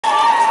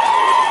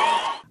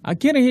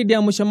Akiri hindi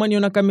ya mucemanio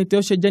na kamite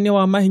ucenjania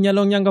wa mahinya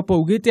Lonyangapuo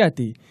ugite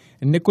ati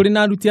ni kuri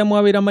na aruti a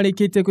mawira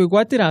marikite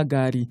kwigwatira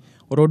ngari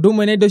orodo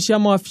umwe na indo cia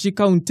mawabici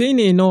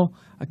kaunti-ini ino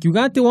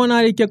akiuga ati wona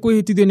arikia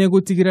kwihitithio ni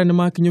gutigira ni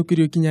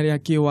makinyukirio ikinya ria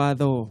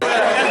kiwatho.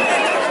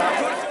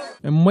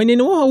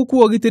 Mwene wa hau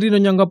kuuga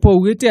Lonyangapuo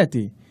ugite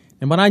ati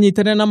ni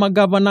maranyitana na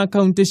magavana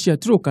kaunti cia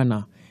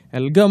Turkana,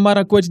 Elgeyo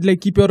Marakwet,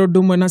 Laikipia, orodo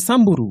umwe na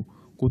Samburu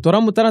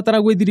gutora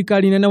mutaratara gwi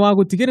thirikari nene wa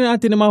gutigirira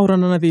ati ni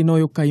mahurana na thina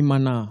uyu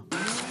kaimana.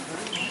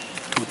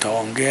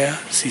 Tutaongea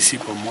sisi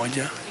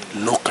pamoja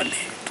locally,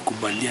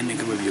 tukubaliane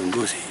kama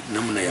viongozi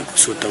namna ya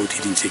kusort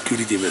out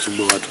insecurity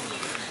imesumbua watu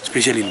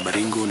especially in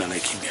Baringo na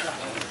Laikipia.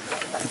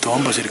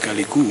 Tutaomba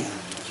serikali kuu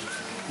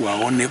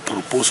waone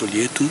proposal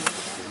yetu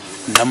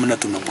namna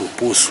tuna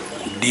propose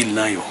kudeal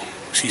nayo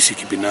sisi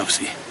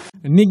kibinafsi.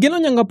 Ningĩ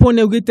Lonyangapuo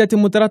ugite ati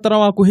mutaratara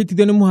wa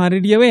kuhitithio ni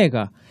muharirie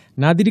wega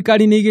na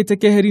thirikari ni igite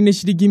keheri-ini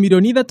ciringi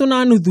milioni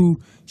 3.5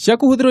 cia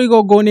kuhuthirwo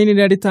igongona-ini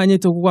riria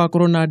ritanyitwo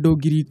gugakorwo na andu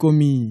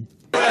 10,000.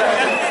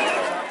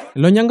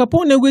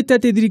 Lonyangapuo ugite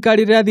ati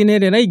thirikari riria thina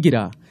iri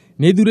raingira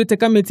ni ithurite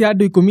kamiti ya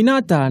andu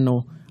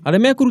 15 aria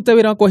mekuruta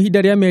wira kwa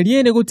ihinda ria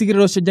mieri 2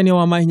 gutigirira ucenjania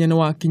wa mahinya ni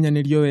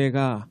wakinyanirio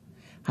wega.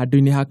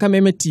 Handu-ini ha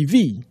Kameme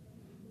TV,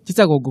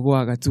 Chitagwo Ngũgũ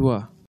wa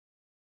Gatua.